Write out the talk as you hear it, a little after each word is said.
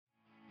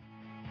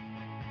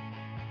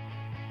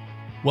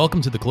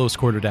Welcome to the Close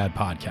Quarter Dad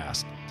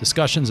podcast,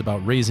 discussions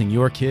about raising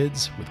your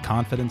kids with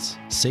confidence,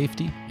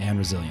 safety, and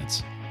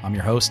resilience. I'm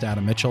your host,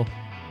 Adam Mitchell,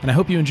 and I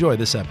hope you enjoy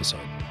this episode.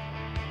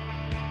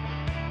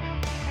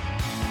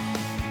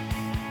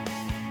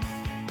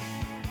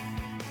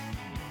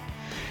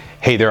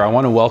 Hey there, I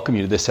want to welcome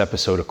you to this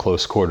episode of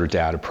Close Quarter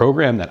Dad, a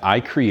program that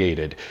I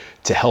created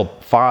to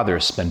help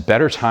fathers spend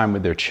better time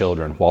with their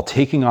children while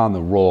taking on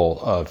the role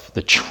of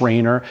the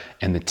trainer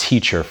and the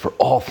teacher for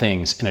all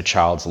things in a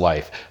child's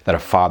life that a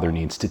father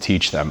needs to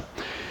teach them.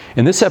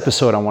 In this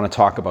episode, I want to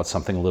talk about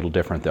something a little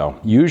different though.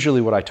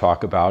 Usually what I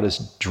talk about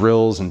is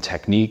drills and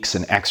techniques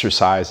and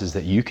exercises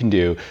that you can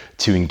do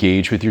to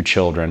engage with your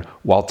children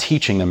while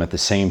teaching them at the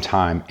same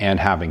time and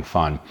having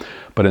fun.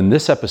 But in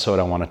this episode,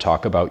 I want to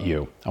talk about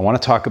you. I want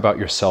to talk about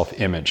your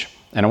self-image.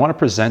 And I want to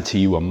present to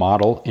you a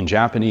model in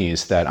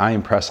Japanese that I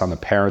impress on the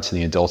parents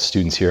and the adult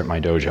students here at my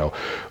dojo,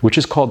 which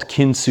is called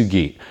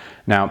kintsugi.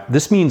 Now,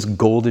 this means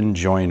golden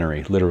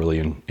joinery,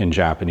 literally in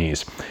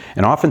Japanese.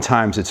 And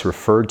oftentimes it's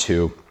referred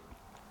to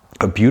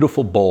a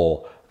beautiful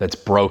bowl that's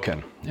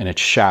broken and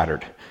it's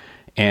shattered.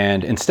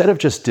 And instead of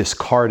just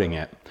discarding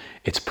it,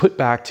 it's put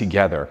back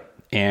together,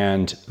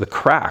 and the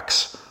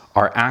cracks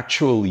are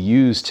actually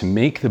used to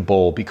make the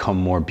bowl become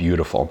more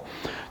beautiful,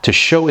 to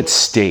show its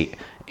state.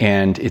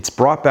 And it's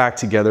brought back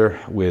together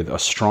with a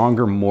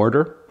stronger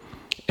mortar,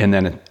 and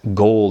then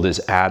gold is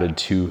added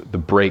to the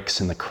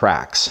breaks and the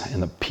cracks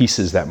and the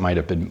pieces that might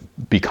have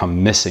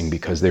become missing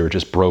because they were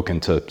just broken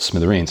to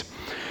smithereens.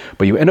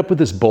 But you end up with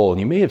this bowl, and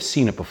you may have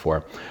seen it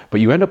before, but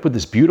you end up with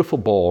this beautiful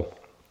bowl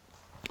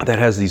that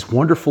has these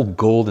wonderful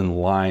golden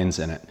lines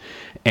in it.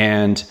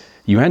 And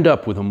you end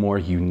up with a more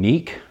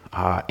unique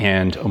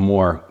and a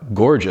more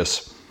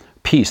gorgeous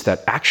piece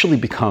that actually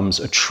becomes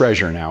a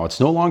treasure now. It's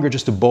no longer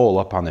just a bowl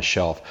up on the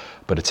shelf,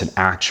 but it's an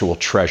actual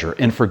treasure,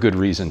 and for good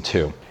reason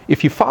too.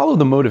 If you follow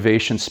the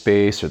motivation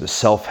space or the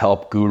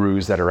self-help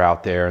gurus that are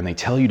out there, and they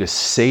tell you to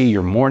say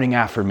your morning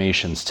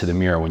affirmations to the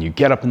mirror, when you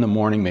get up in the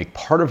morning, make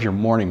part of your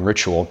morning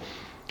ritual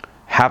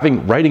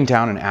writing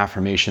down an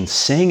affirmation,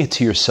 saying it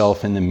to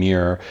yourself in the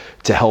mirror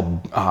to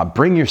help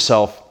bring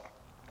yourself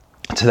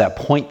to that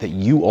point that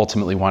you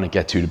ultimately want to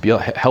get to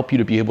help you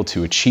to be able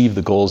to achieve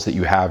the goals that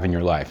you have in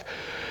your life.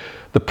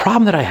 The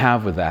problem that I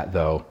have with that,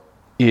 though,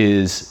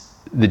 is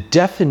the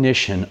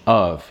definition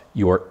of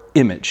your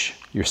image,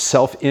 your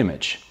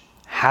self-image,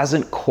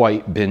 hasn't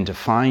quite been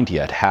defined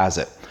yet, has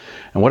it?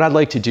 And what I'd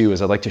like to do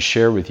is I'd like to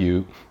share with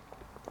you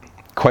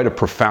quite a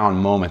profound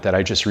moment that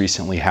I just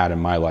recently had in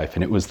my life,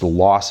 and it was the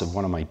loss of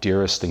one of my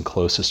dearest and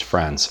closest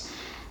friends.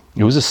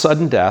 It was a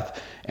sudden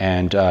death,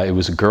 and it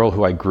was a girl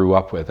who I grew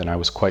up with and I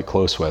was quite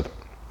close with.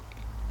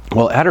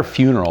 Well, at her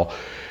funeral,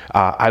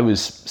 I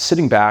was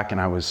sitting back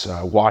and I was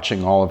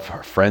watching all of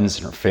her friends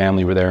and her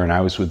family were there, and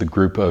I was with a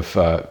group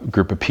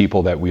of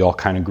people that we all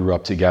kind of grew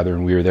up together,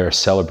 and we were there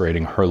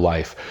celebrating her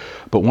life.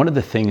 But one of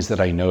the things that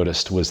I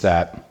noticed was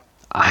that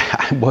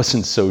I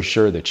wasn't so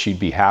sure that she'd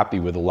be happy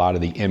with a lot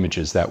of the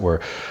images that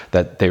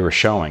they were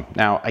showing.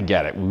 Now, I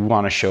get it. We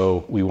want to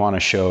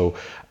show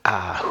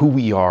who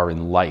we are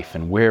in life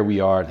and where we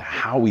are and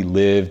how we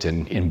lived,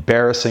 and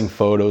embarrassing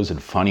photos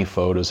and funny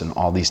photos and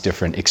all these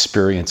different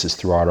experiences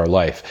throughout our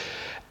life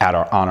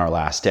on our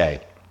last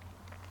day.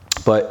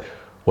 But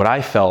what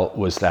I felt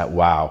was that,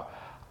 wow,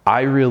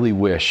 I really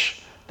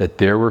wish that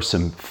there were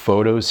some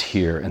photos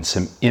here and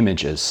some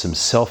images, some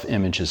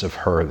self-images of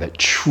her that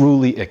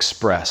truly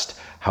expressed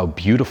how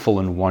beautiful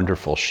and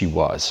wonderful she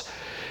was.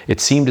 It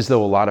seemed as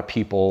though a lot of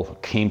people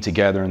came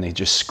together and they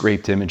just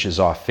scraped images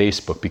off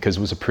Facebook because it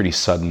was a pretty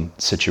sudden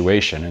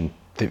situation,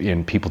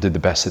 and people did the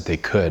best that they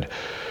could.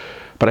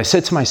 But I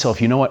said to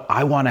myself, you know what?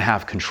 I want to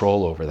have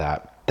control over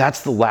that.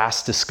 That's the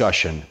last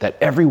discussion that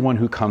everyone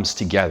who comes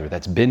together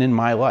that's been in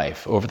my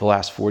life over the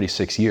last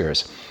 46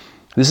 years,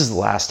 this is the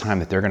last time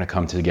that they're going to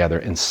come together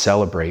and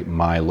celebrate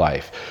my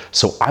life.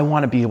 So I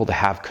want to be able to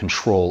have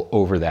control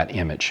over that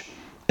image.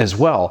 As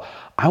well,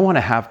 I want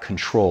to have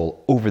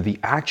control over the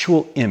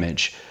actual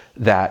image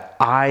that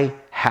I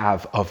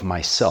have of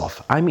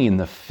myself. I mean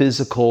the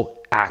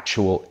physical,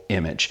 actual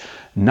image,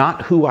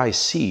 not who I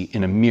see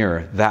in a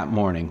mirror that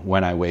morning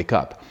when I wake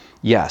up.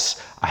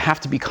 Yes, I have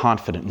to be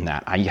confident in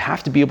that. I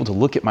have to be able to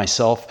look at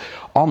myself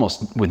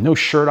almost with no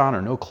shirt on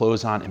or no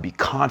clothes on and be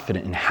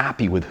confident and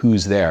happy with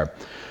who's there.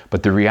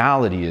 But the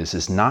reality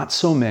is not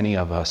so many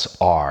of us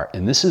are.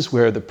 And this is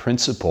where the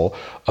principle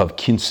of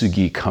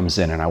kintsugi comes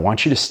in. And I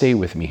want you to stay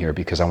with me here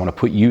because I want to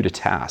put you to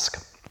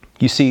task.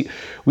 You see,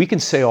 we can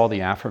say all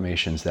the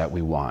affirmations that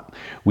we want.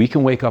 We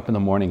can wake up in the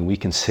morning, we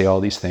can say all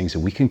these things,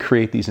 and we can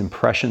create these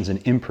impressions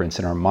and imprints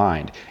in our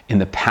mind in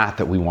the path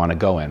that we want to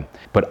go in.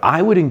 But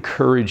I would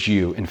encourage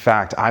you, in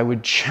fact, I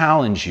would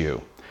challenge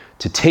you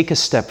to take a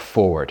step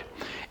forward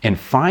and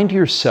find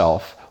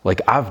yourself,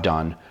 like I've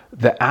done,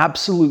 the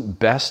absolute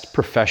best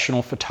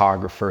professional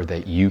photographer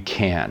that you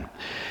can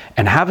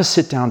and have a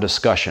sit-down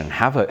discussion,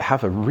 have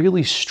a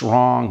really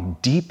strong,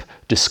 deep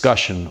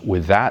discussion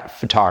with that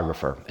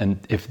photographer. And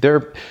if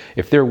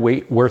they're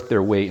worth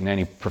their weight in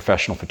any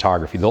professional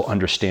photography, they'll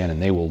understand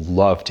and they will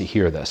love to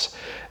hear this,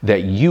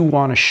 that you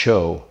want to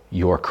show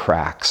your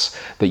cracks,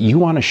 that you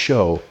want to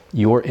show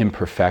your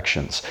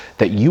imperfections,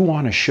 that you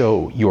want to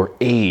show your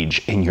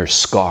age and your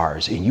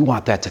scars, and you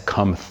want that to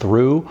come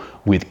through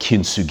with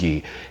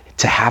kintsugi,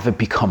 to have it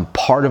become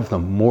part of the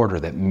mortar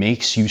that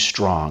makes you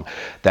strong,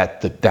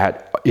 that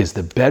is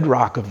the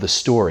bedrock of the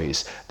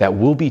stories that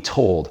will be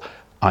told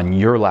on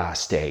your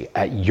last day,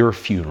 at your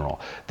funeral,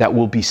 that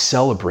will be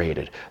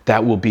celebrated,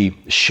 that will be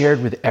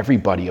shared with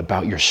everybody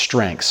about your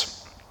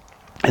strengths.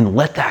 And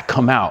let that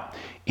come out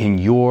in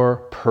your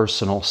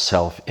personal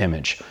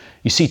self-image.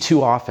 You see,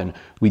 too often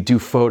we do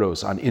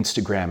photos on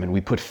Instagram and we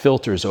put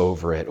filters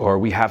over it, or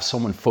we have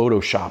someone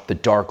Photoshop the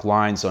dark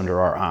lines under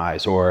our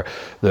eyes, or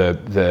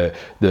the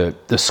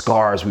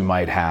scars we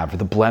might have, or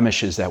the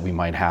blemishes that we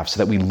might have, so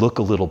that we look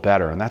a little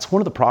better. And that's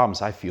one of the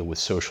problems I feel with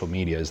social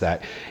media, is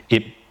that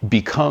it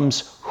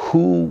becomes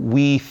who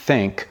we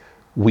think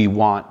we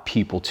want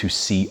people to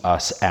see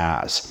us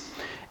as.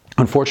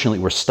 Unfortunately,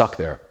 we're stuck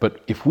there.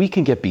 But if we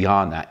can get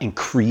beyond that and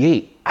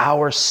create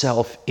our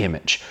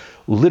self-image,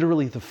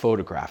 literally the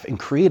photograph, and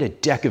create a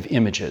deck of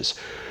images,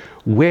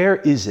 where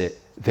is it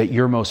that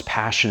you're most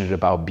passionate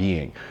about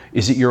being?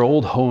 Is it your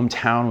old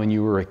hometown when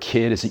you were a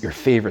kid? Is it your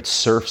favorite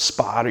surf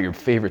spot or your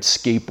favorite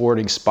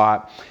skateboarding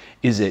spot?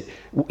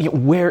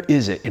 Where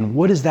is it? And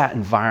what is that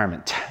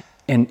environment?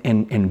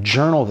 And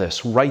journal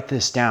this, write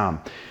this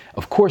down.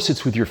 Of course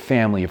it's with your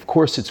family, of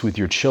course it's with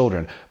your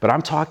children, but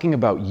I'm talking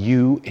about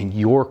you and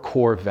your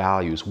core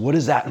values. What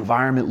does that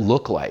environment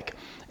look like?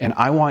 And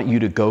I want you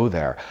to go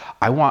there.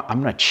 I'm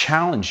going to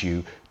challenge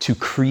you to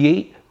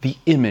create the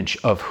image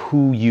of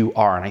who you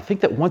are. And I think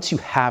that once you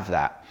have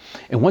that,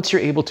 and once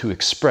you're able to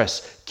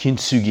express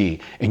kintsugi,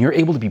 and you're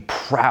able to be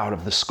proud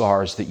of the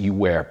scars that you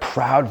wear,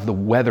 proud of the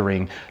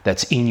weathering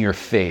that's in your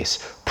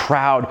face,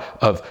 proud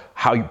of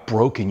how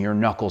broken your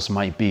knuckles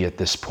might be at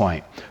this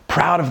point,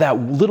 proud of that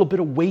little bit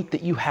of weight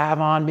that you have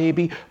on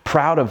maybe,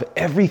 proud of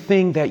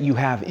everything that you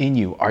have in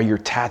you. Are your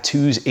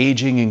tattoos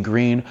aging in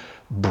green?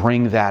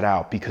 Bring that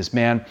out, because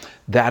man,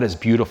 that is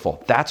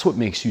beautiful. That's what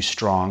makes you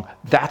strong.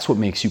 That's what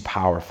makes you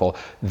powerful.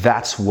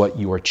 That's what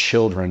your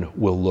children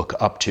will look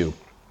up to.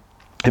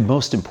 And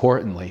most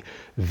importantly,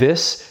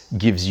 this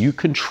gives you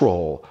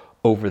control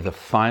over the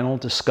final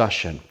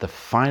discussion, the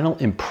final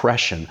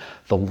impression,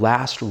 the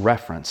last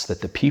reference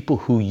that the people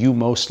who you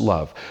most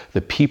love,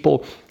 the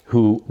people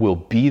who will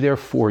be there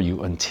for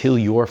you until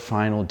your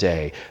final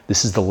day,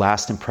 this is the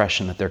last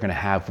impression that they're going to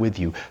have with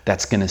you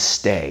that's going to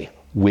stay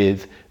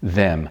with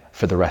them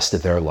for the rest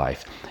of their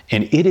life.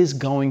 And it is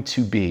going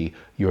to be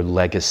your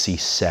legacy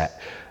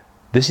set.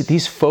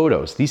 These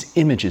photos, these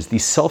images,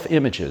 these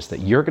self-images that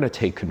you're going to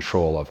take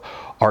control of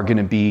are going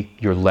to be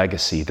your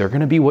legacy. They're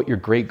going to be what your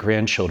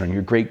great-grandchildren,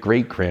 your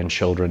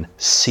great-great-grandchildren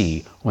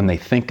see when they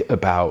think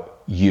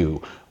about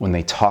you, when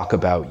they talk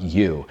about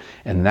you.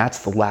 And that's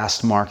the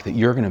last mark that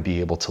you're going to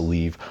be able to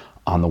leave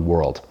on the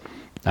world.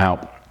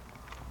 Now,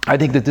 I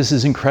think that this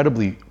is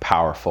incredibly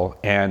powerful.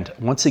 And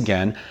once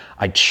again,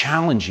 I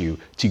challenge you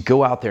to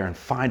go out there and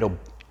find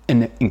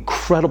an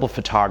incredible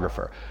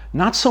photographer.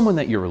 Not someone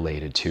that you're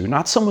related to,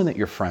 not someone that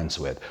you're friends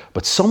with,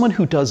 but someone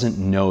who doesn't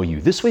know you.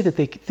 This way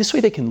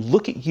they can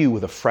look at you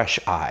with a fresh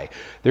eye.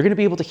 They're going to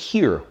be able to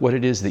hear what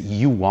it is that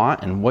you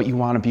want and what you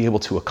want to be able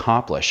to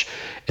accomplish.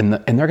 And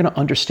they're going to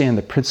understand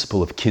the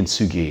principle of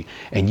kintsugi.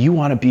 And you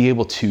want to be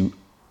able to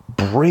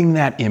bring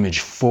that image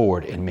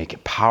forward and make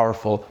it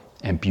powerful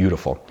and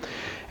beautiful.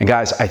 And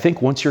guys, I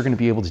think once you're going to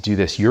be able to do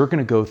this, you're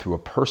going to go through a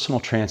personal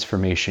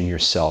transformation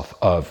yourself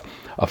of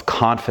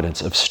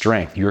confidence, of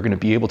strength. You're going to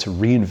be able to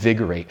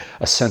reinvigorate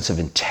a sense of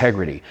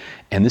integrity.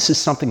 And this is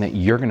something that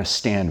you're going to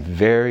stand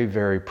very,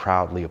 very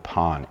proudly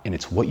upon. And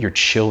it's what your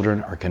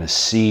children are going to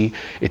see.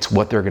 It's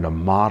what they're going to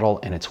model,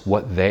 and it's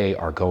what they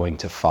are going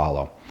to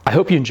follow. I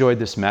hope you enjoyed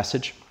this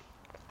message.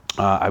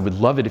 I would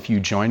love it if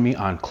you join me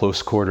on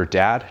Close Quarter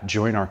Dad.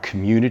 Join our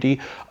community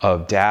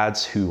of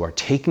dads who are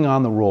taking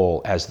on the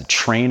role as the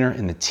trainer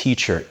and the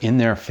teacher in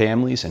their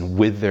families and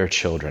with their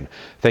children.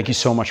 Thank you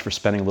so much for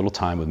spending a little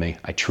time with me.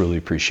 I truly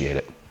appreciate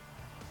it.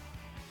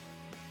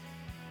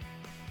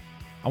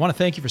 I want to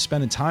thank you for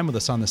spending time with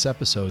us on this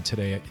episode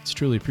today. It's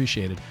truly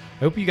appreciated. I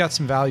hope you got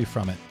some value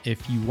from it.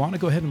 If you want to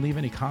go ahead and leave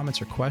any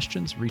comments or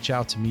questions, reach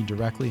out to me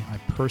directly. I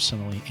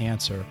personally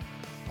answer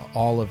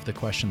all of the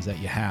questions that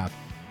you have.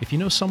 If you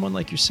know someone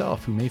like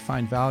yourself who may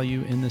find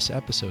value in this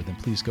episode, then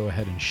please go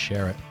ahead and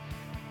share it.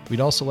 We'd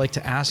also like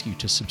to ask you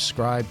to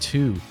subscribe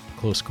to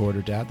Close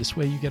Quarter Dad. This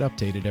way you get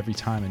updated every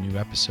time a new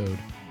episode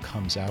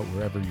comes out,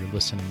 wherever you're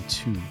listening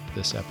to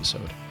this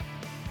episode.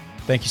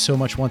 Thank you so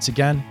much once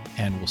again,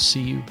 and we'll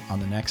see you on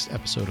the next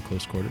episode of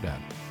Close Quarter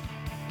Dad.